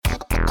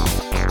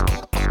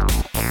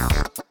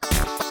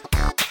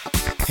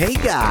Hey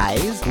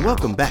guys,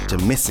 welcome back to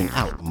Missing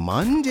Out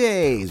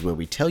Mondays, where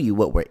we tell you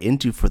what we're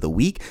into for the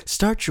week.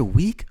 Start your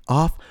week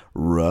off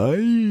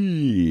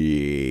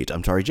right.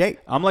 I'm Tori J.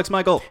 I'm Lex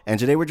Michael. And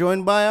today we're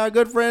joined by our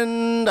good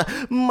friend,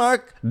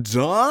 Mark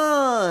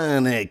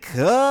Donica.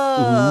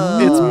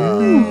 It's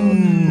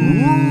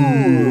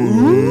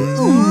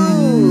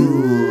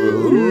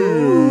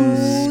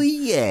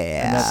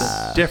yeah. And that's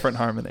a different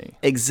harmony.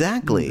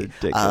 Exactly.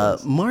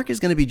 Ridiculous. Mark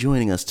is going to be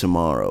joining us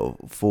tomorrow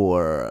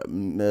for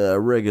a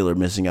regular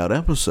Missing Out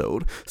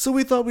episode. So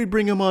we thought we'd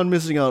bring him on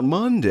Missing Out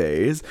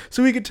Mondays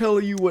so he could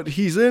tell you what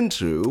he's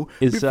into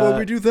before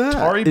we do that.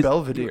 Tori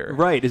Belvedere.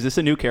 Right. Is this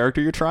a new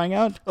character you're trying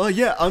out? Oh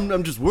yeah,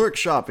 I'm just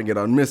workshopping it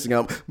on Missing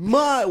Out.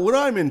 What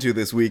I'm into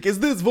this week is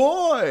this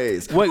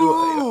voice.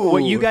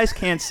 What you guys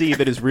can't see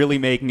that is really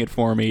making it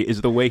for me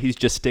is the way he's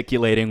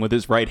gesticulating with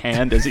his right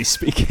hand as he's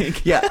speaking.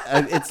 Yeah,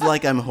 it's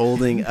like I'm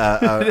holding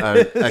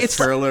a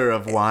curler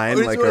of wine.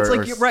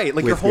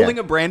 You're holding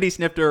a brandy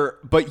snifter,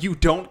 but you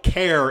don't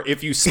care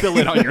if you spill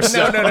it on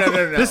yourself.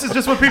 No. This is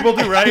just what people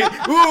do, right?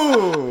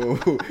 Ooh,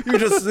 you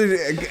just.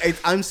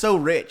 I'm so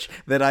rich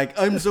that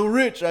I'm so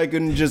rich I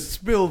can just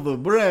spill the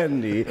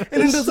brandy,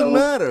 and it doesn't so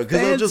matter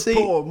because I'll just fancy.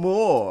 pour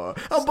more.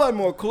 I'll buy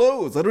more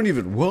clothes. I don't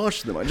even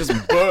wash them. I just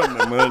burn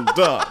them and I'm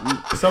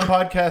done. Some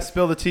podcasts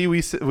spill the tea,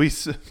 we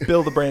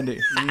spill the brandy.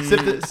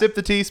 Sip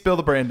the tea, spill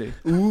the brandy.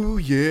 Ooh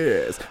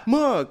yes,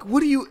 Mark.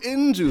 What are you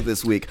into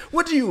this week?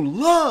 What do you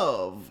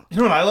love? You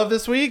know what I love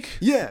this week?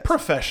 Yes.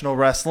 Professional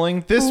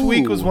wrestling. This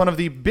week was Ooh. one of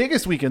the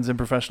biggest weekends in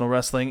professional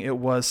wrestling. It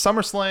was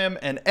SummerSlam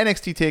and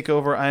NXT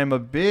TakeOver. I am a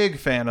big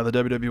fan of the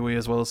WWE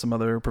as well as some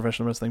other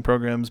professional wrestling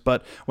programs.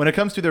 But when it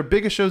comes to their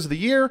biggest shows of the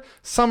year,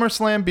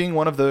 SummerSlam being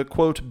one of the,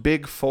 quote,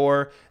 big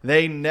four,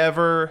 they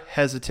never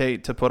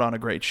hesitate to put on a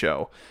great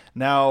show.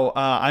 Now,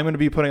 I'm going to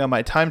be putting on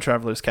my time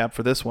traveler's cap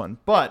for this one,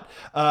 but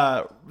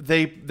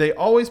they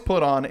always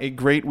put on a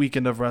great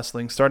weekend of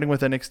wrestling, starting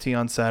with NXT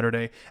on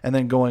Saturday and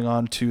then going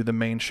on to the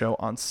main show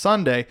on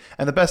Sunday.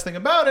 And the best thing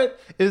about it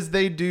is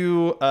they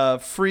do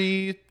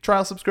free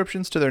trial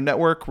subscriptions to their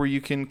network where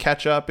you can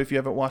catch up. If you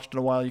haven't watched in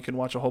a while, you can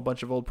watch a whole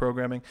bunch of old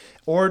programming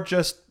or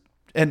just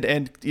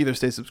and either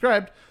stay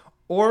subscribed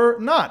or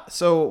not.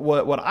 So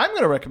what I'm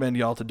going to recommend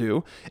y'all to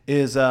do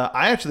is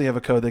I actually have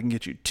a code that can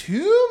get you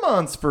 2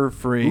 months for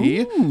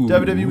free.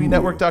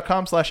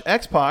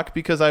 WWEnetwork.com/XPOC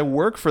because I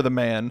work for the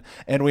man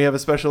and we have a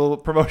special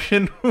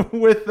promotion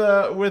with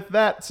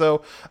that.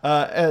 So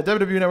at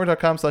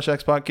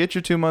WWEnetwork.com/XPOC, get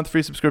your 2-month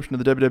free subscription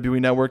to the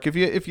WWE Network. If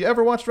you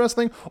ever watched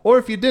wrestling or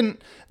if you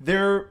didn't,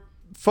 they're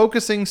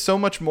focusing so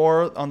much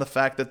more on the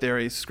fact that they're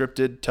a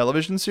scripted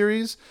television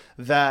series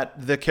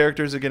that the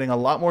characters are getting a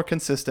lot more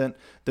consistent.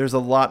 There's a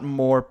lot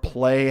more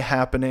play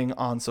happening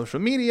on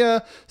social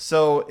media.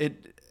 So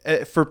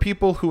for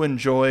people who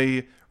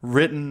enjoy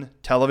written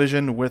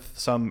television with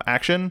some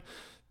action,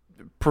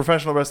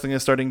 professional wrestling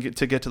is starting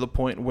to get to the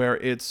point where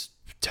it's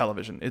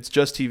television. It's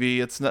just TV.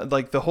 It's not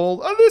like the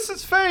whole, oh, this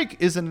is fake.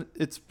 It's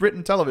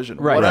written television,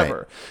 Right. whatever.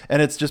 Right.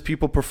 And it's just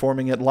people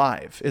performing it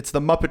live. It's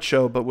the Muppet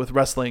Show, but with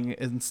wrestling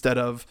instead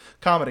of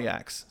comedy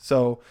acts.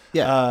 So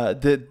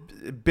the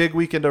big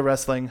weekend of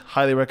wrestling,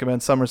 highly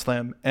recommend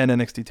SummerSlam and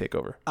NXT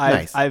TakeOver.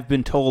 Nice. I've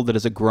been told that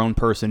as a grown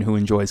person who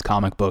enjoys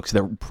comic books,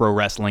 that pro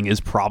wrestling is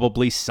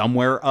probably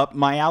somewhere up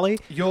my alley.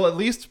 You'll at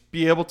least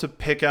be able to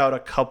pick out a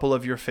couple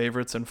of your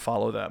favorites and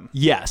follow them.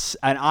 Yes,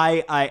 and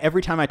I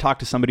every time I talk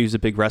to somebody who's a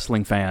big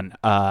wrestling fan,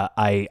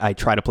 I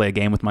try to play a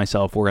game with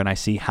myself wherein I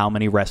see how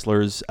many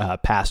wrestlers,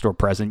 past or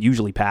present,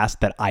 usually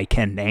past, that I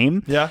can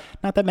name. Yeah.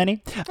 Not that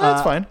many.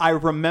 That's fine. I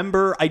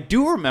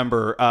do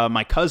remember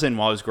my cousin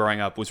while I was growing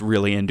up was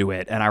really into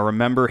it, and I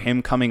remember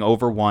him coming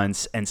over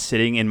once and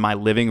sitting in my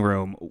living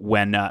room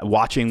when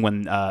watching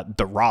when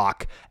The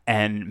Rock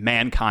and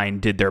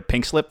Mankind did their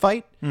pink slip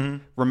fight.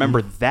 Mm-hmm.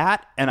 Remember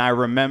that, and I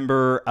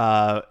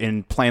remember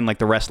in playing like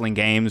the wrestling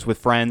games with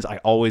friends, I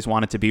always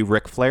wanted to be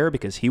Ric Flair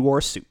because he wore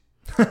a suit.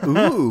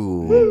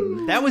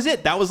 Ooh. That was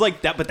it. That was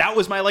like that, but that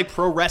was my like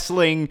pro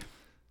wrestling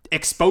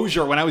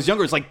exposure when I was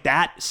younger. It's like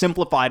that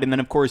simplified, and then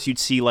of course you'd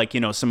see like,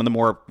 you know, some of the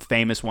more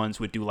famous ones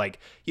would do like,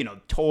 you know,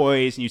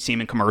 toys, and you'd see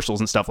them in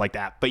commercials and stuff like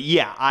that. But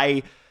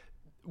yeah,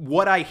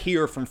 what I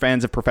hear from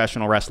fans of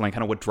professional wrestling,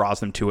 kind of what draws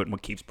them to it and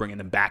what keeps bringing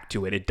them back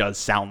to it, it does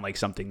sound like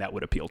something that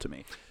would appeal to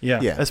me. Yeah.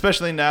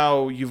 Especially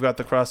now you've got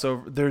the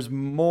crossover. There's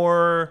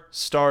more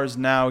stars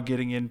now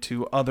getting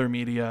into other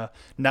media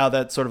now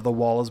that sort of the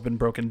wall has been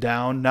broken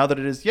down. Now that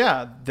it is,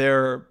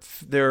 they're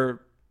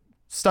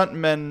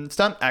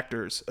stunt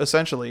actors,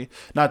 essentially,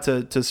 not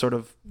to sort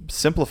of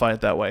simplify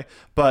it that way.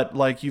 But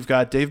like you've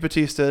got Dave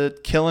Bautista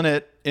killing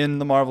it in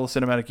the Marvel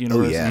Cinematic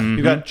Universe. Oh, yeah. Mm-hmm.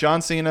 You've got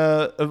John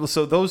Cena.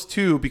 So those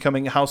two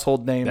becoming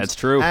household names. That's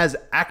true. As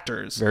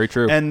actors. Very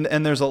true.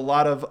 And there's a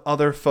lot of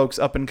other folks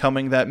up and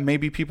coming that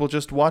maybe people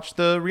just watch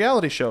the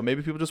reality show.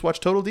 Maybe people just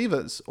watch Total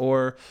Divas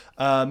or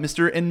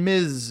Mr. and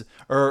Ms.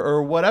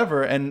 or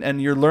whatever.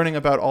 And you're learning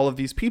about all of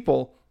these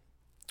people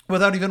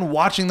without even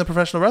watching the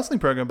professional wrestling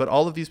program. But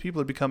all of these people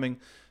are becoming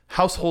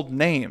household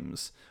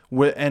names.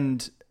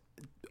 And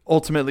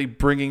ultimately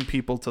bringing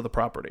people to the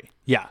property.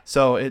 Yeah.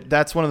 So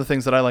that's one of the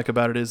things that I like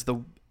about it is the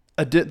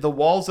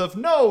walls of,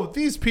 no,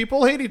 these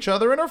people hate each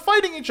other and are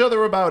fighting each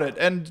other about it,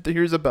 and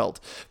here's a belt.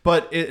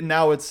 But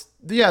now it's,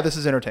 this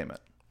is entertainment.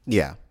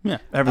 Yeah.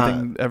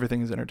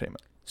 Everything is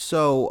entertainment.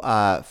 So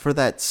for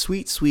that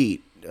sweet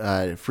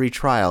free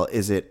trial,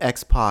 is it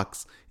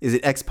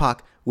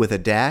X-Pac with a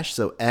dash,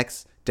 so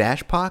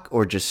X-Pac,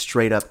 or just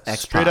straight up X-Pac?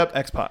 Straight up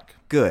X-Pac.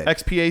 Good.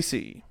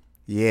 XPAC.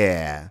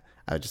 Yeah.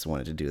 I just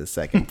wanted to do the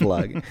second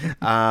plug.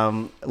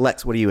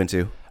 Lex, what are you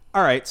into?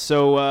 All right,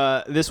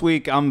 so this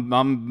week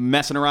I'm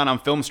messing around on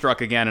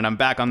Filmstruck again, and I'm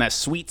back on that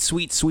sweet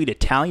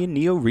Italian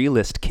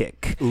neo-realist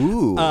kick.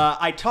 Ooh.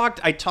 I talked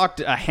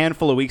a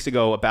handful of weeks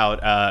ago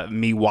about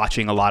me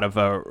watching a lot of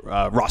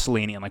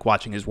Rossellini and like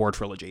watching his war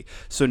trilogy.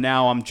 So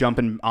now I'm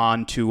jumping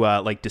on to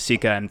like De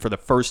Sica, and for the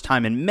first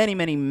time in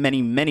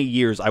many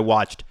years, I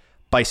watched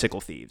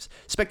Bicycle Thieves.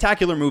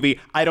 Spectacular movie.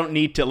 I don't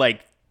need to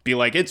be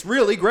like, it's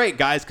really great,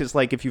 guys, because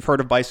like if you've heard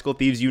of Bicycle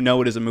Thieves, you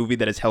know it is a movie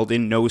that is held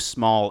in no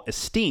small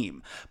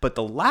esteem. But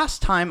the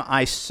last time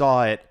I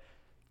saw it,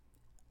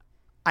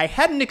 I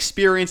hadn't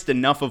experienced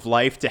enough of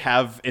life to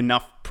have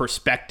enough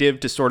perspective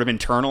to sort of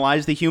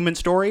internalize the human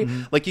story.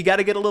 Mm-hmm. Like you got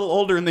to get a little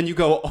older, and then you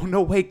go, oh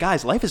no, wait,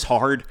 guys, life is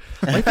hard.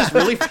 Life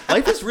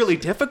is really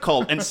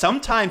difficult, and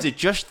sometimes it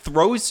just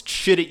throws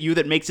shit at you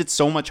that makes it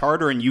so much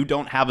harder, and you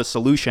don't have a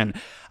solution.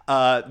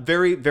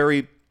 Very,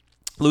 very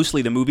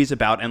loosely, the movie's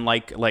about, and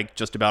like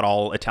just about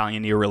all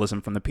Italian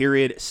neorealism from the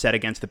period, set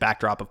against the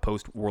backdrop of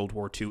post-World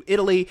War II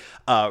Italy,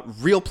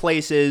 real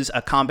places,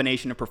 a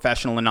combination of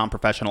professional and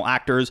non-professional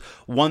actors.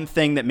 One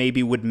thing that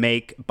maybe would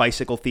make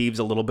Bicycle Thieves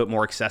a little bit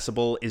more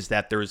accessible is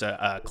that there's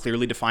a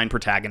clearly defined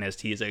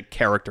protagonist. He is a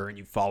character, and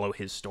you follow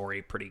his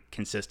story pretty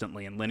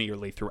consistently and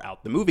linearly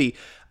throughout the movie.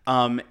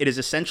 It is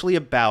essentially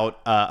about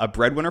a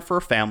breadwinner for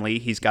a family.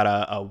 He's got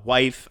a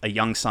wife, a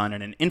young son,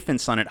 and an infant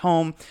son at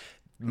home.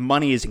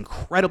 Money is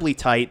incredibly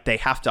tight. They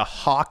have to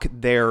hawk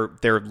their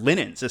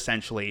linens,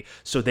 essentially,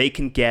 so they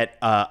can get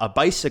a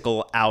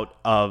bicycle out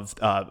of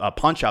a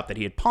pawn shop that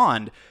he had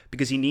pawned,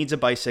 because he needs a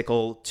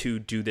bicycle to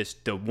do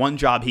the one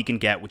job he can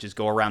get, which is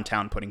go around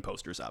town putting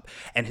posters up.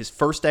 And his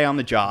first day on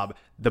the job,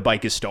 the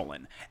bike is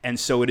stolen. And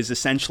so it is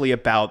essentially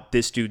about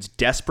this dude's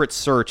desperate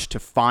search to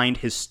find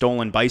his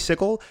stolen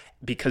bicycle,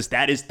 because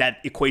that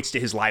equates to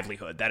his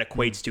livelihood. That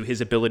equates to his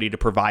ability to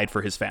provide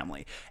for his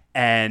family.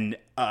 And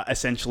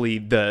essentially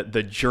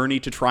the journey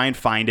to try and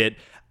find it,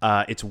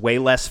 it's way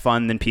less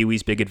fun than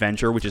Pee-wee's Big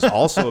Adventure, which is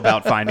also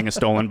about finding a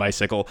stolen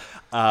bicycle.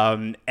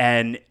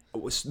 And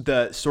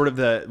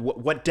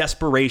what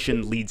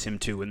desperation leads him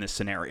to in this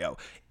scenario.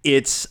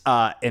 It's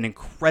an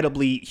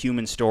incredibly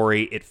human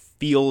story. It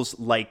feels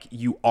like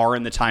you are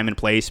in the time and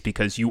place,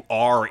 because you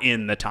are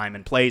in the time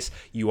and place.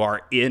 You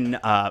are in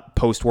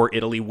post-war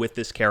Italy with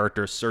this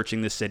character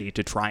searching the city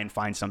to try and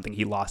find something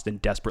he lost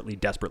and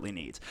desperately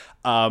needs.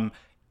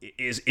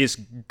 Is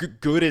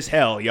good as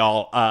hell,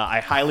 y'all.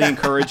 I highly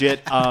encourage it.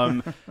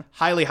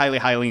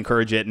 Highly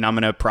encourage it. And I'm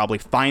gonna probably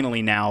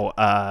finally now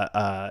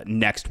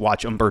next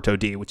watch Umberto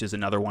D, which is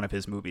another one of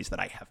his movies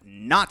that I have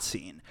not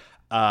seen.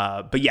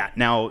 But yeah,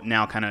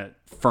 now kind of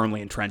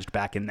firmly entrenched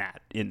back in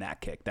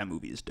that kick. That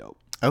movie is dope.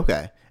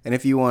 Okay. And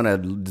if you want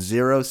a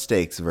zero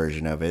stakes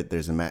version of it,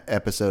 there's an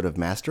episode of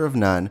Master of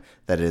None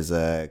that is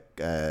a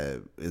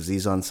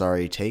Aziz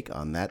Ansari take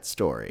on that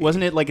story.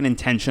 Wasn't it like an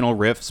intentional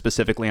riff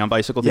specifically on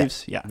Bicycle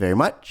Thieves? Yeah, very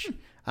much.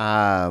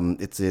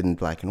 It's in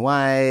black and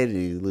white.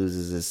 He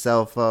loses his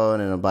cell phone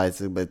and a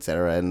bicycle,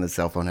 etc. And the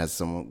cell phone has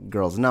some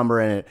girl's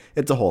number in it.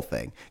 It's a whole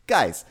thing.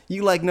 Guys,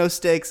 you like no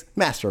stakes?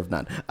 Master of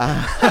None.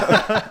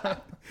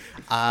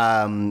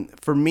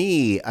 For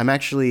me, I'm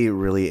actually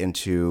really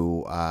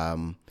into...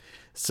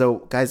 So,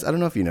 guys, I don't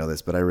know if you know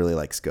this, but I really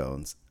like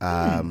scones.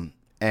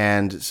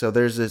 And so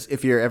there's this,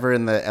 if you're ever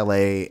in the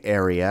LA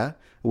area,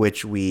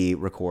 which we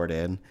record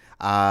in,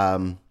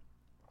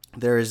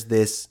 there is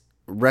this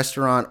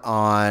restaurant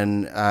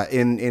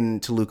in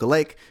Toluca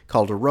Lake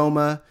called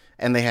Aroma,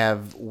 and they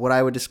have what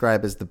I would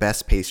describe as the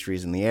best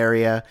pastries in the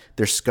area.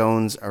 Their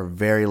scones are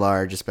very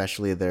large,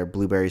 especially their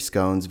blueberry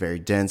scones, very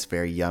dense,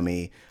 very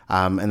yummy.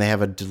 And they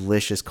have a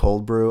delicious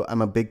cold brew.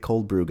 I'm a big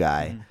cold brew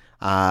guy.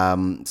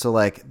 So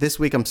like this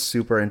week I'm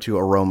super into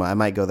Aroma. I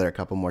might go there a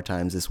couple more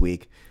times this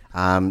week,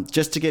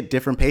 just to get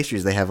different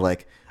pastries. They have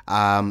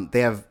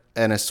they have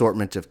an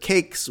assortment of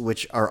cakes,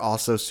 which are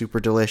also super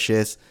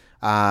delicious.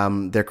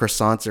 Their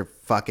croissants are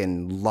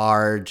fucking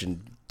large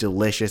and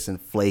delicious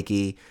and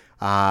flaky.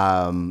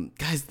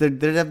 Guys,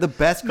 they have the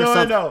best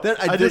croissants. No, I know.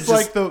 I just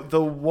like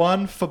the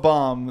one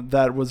f-bomb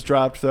that was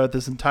dropped throughout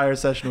this entire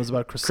session was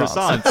about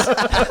croissants.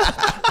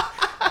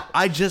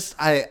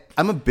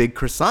 I'm a big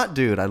croissant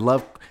dude. I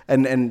love,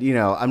 and you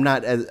know, I'm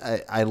not as,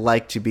 I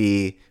like to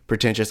be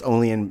pretentious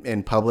only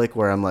in public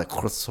where I'm like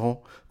croissant.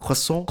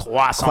 But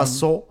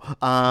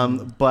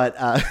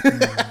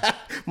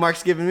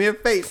Mark's giving me a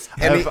face.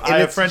 And I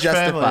have French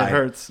justified. Family. It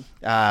hurts.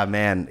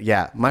 Man,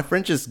 yeah, my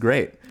French is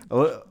great.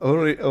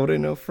 Only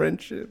know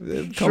French.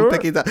 Sure.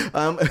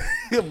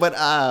 But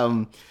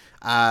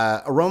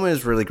Aroma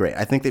is really great.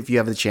 I think that if you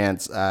have the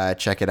chance,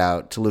 check it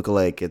out. Toluca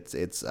Lake.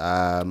 It's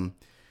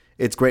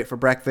great for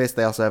breakfast.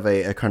 They also have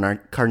a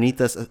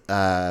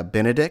carnitas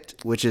Benedict,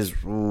 which is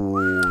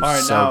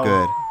right, so now-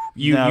 good.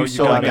 You No, you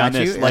sold got me it. on Got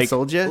you? this. I Like,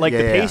 sold you? like Yeah,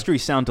 the yeah.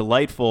 pastries sound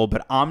delightful,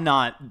 but I'm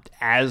not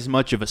as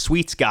much of a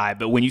sweets guy.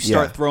 But when you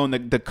start Yeah. throwing the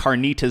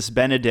carnitas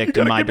Benedict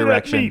in my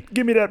direction,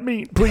 Give me that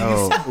meat, please.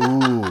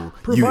 Oh, ooh.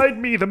 Provide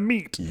me the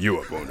meat. You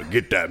are going to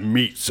get that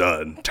meat,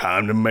 son.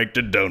 Time to make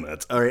the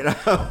donuts. All right.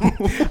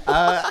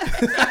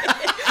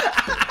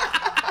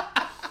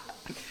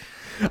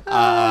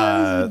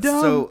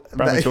 So,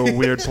 Brought me to a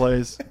weird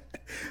place.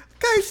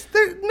 guys,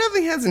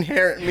 nothing has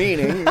inherent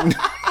meaning.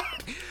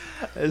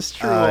 it's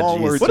true. Ah, All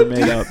geez. words What are a,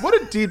 made up, what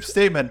a deep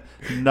statement.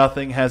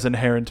 Nothing has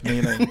inherent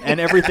meaning. and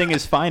everything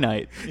is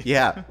finite.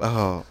 Yeah.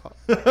 Oh.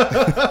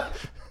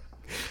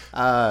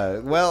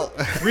 Well,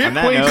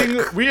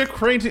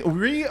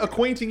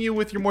 Reacquainting you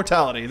with your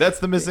mortality. That's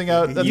the missing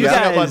out. That's You missing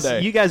out guys,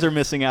 Monday. you guys are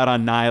missing out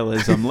on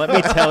nihilism. Let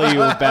me tell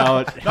you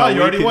about. No, how you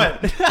we already can-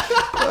 went.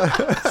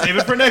 Save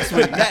it for next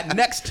week. That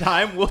next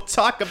time we'll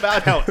talk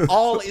about how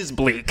all is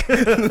bleak.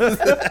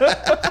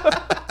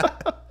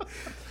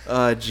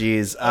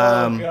 geez.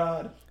 Oh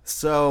God.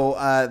 So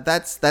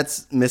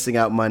that's missing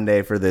out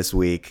Monday for this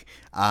week.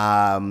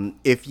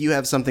 If you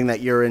have something that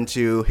you're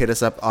into, hit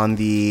us up on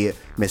the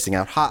missing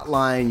out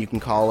hotline. You can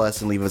call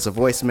us and leave us a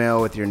voicemail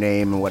with your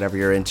name and whatever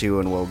you're into,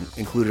 and we'll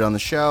include it on the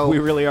show. We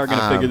really are going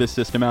to figure this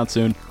system out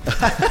soon.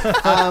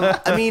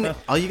 I mean,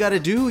 all you got to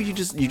do, you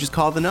just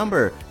call the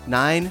number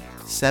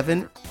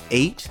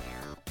 978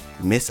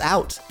 miss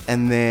out,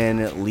 and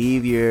then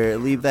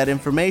leave that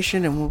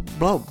information, and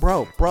we'll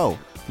bro.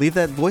 Leave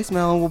that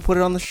voicemail and we'll put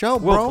it on the show,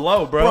 bro. We'll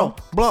blow, bro.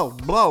 Blow.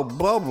 Blow,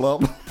 blow.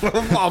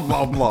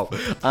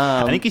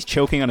 I think he's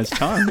choking on his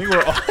tongue.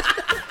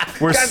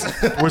 We're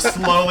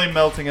slowly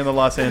melting in the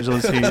Los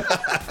Angeles heat.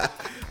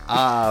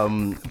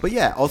 But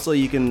yeah, also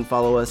you can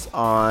follow us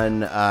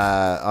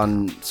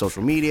on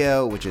social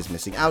media, which is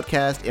Missing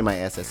Outcast,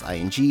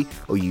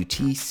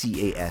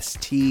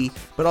 MissingOutcast,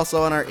 but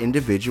also on our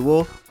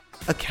individual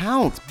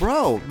accounts.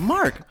 Bro,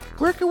 Mark,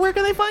 where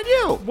can they find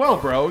you? Well,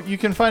 bro, you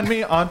can find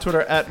me on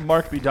Twitter at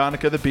Mark B.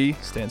 Donica. The B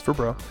stands for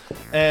bro.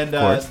 And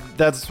course.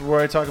 that's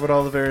where I talk about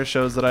all the various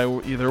shows that I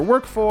either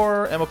work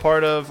for, am a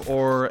part of,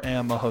 or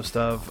am a host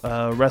of.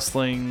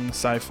 Wrestling,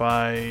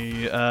 sci-fi.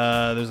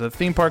 There's a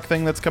theme park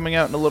thing that's coming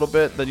out in a little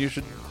bit that you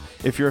should,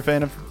 if you're a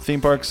fan of theme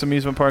parks,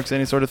 amusement parks,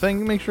 any sort of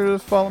thing, make sure to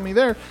follow me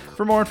there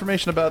for more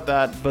information about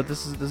that. But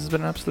this has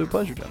been an absolute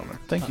pleasure, gentlemen.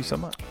 Thank you so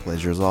much.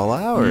 Pleasure's all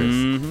ours.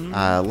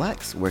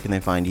 Lex, where can they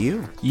find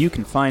you? You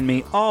can find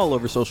me all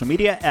over social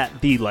media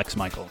at the Lex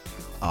Michael.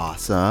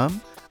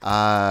 Awesome.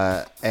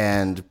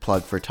 And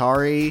plug for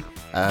Tari.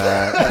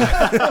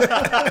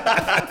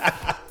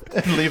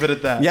 Leave it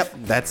at that. Yep,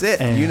 that's it.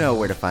 You know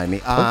where to find me.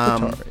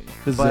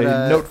 This but, is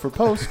a note for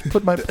post.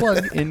 Put my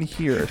plug in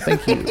here.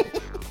 Thank you.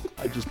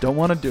 I just don't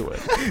want to do it.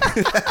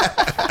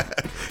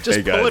 Just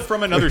Hey, pull guys. it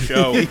from another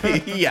show.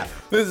 Yeah,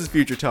 this is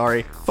Future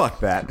Tari. Fuck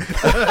that.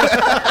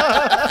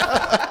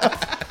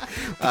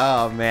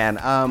 Oh man.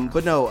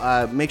 But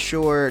no, make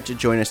sure to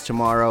join us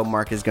tomorrow.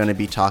 Mark is going to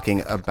be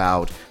talking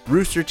about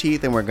Rooster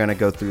Teeth, and we're going to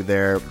go through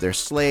their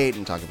slate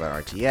and talk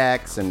about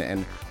RTX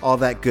and all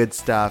that good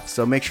stuff.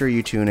 So make sure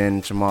you tune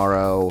in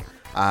tomorrow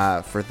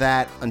for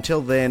that.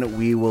 Until then,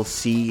 we will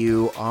see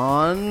you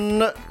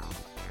on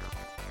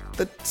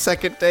the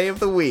second day of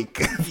the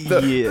week.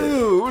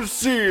 Ooh,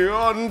 see you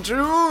on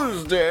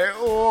Tuesday.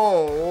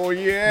 Oh,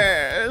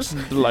 yes.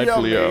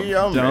 Delightfully Yummy,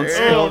 yummy. Don't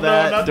spill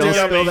that. Don't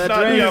spill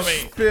that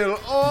drink. Spill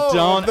all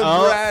Don't. the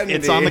Oh, brandy.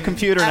 it's on the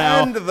computer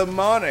now. And the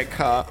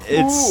Monica.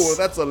 It's- Ooh,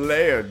 that's a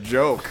layered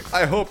joke.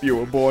 I hope you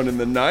were born in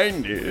the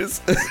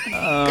 90s.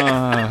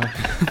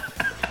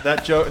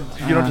 That joke.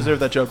 You don't deserve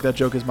that joke. That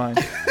joke is mine.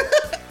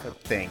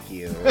 Thank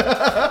you.